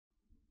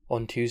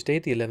On Tuesday,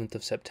 the 11th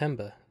of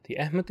September, the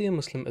Ahmadiyya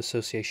Muslim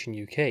Association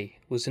UK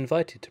was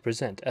invited to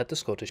present at the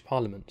Scottish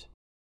Parliament.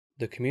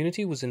 The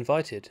community was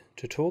invited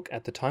to talk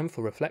at the Time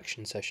for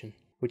Reflection session,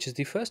 which is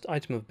the first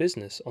item of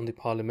business on the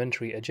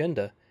parliamentary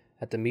agenda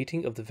at the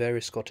meeting of the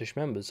various Scottish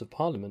Members of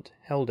Parliament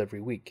held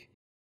every week.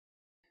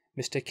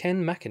 Mr.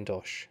 Ken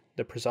McIntosh,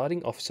 the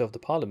presiding officer of the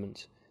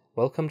Parliament,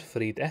 welcomed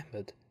Fareed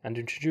Ahmed and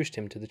introduced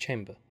him to the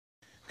Chamber.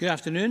 Good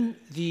afternoon.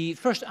 The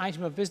first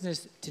item of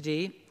business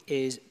today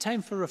is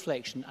Time for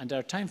Reflection, and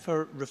our Time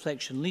for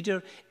Reflection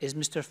leader is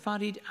Mr.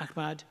 Fareed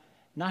Ahmed,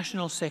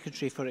 National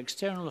Secretary for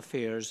External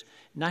Affairs,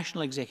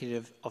 National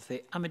Executive of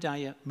the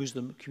Ahmadiyya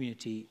Muslim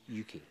Community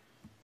UK.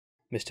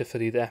 Mr.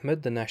 Fareed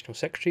Ahmed, the National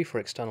Secretary for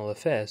External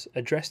Affairs,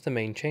 addressed the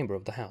main chamber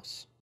of the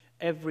House.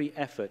 Every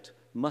effort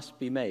must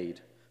be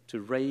made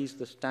to raise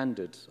the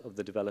standards of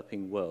the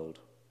developing world.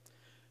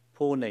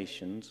 Poor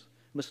nations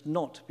must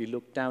not be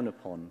looked down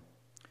upon.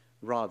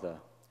 Rather,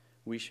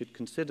 we should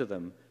consider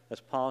them as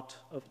part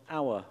of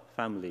our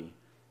family,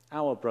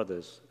 our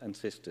brothers and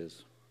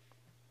sisters.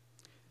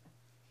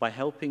 By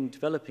helping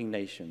developing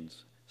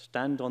nations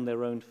stand on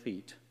their own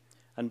feet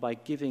and by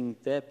giving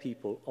their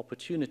people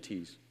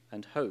opportunities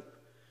and hope,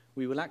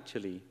 we will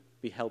actually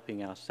be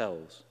helping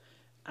ourselves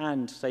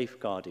and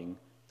safeguarding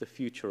the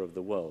future of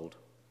the world.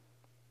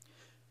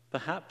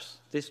 Perhaps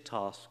this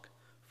task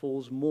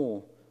falls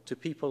more to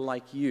people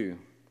like you,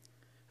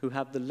 who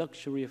have the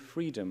luxury of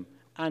freedom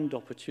and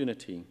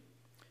opportunity.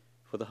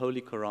 For the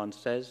Holy Quran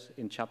says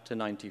in chapter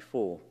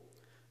 94,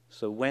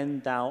 "So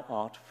when thou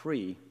art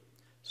free,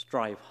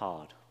 strive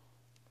hard."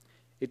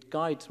 It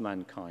guides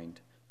mankind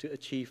to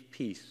achieve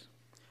peace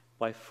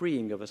by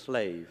freeing of a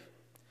slave,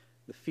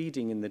 the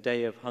feeding in the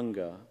day of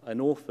hunger an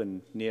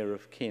orphan near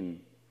of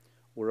kin,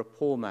 or a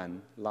poor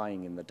man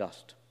lying in the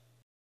dust.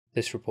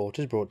 This report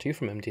is brought to you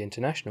from MD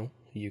International,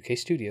 UK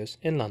studios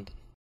in London.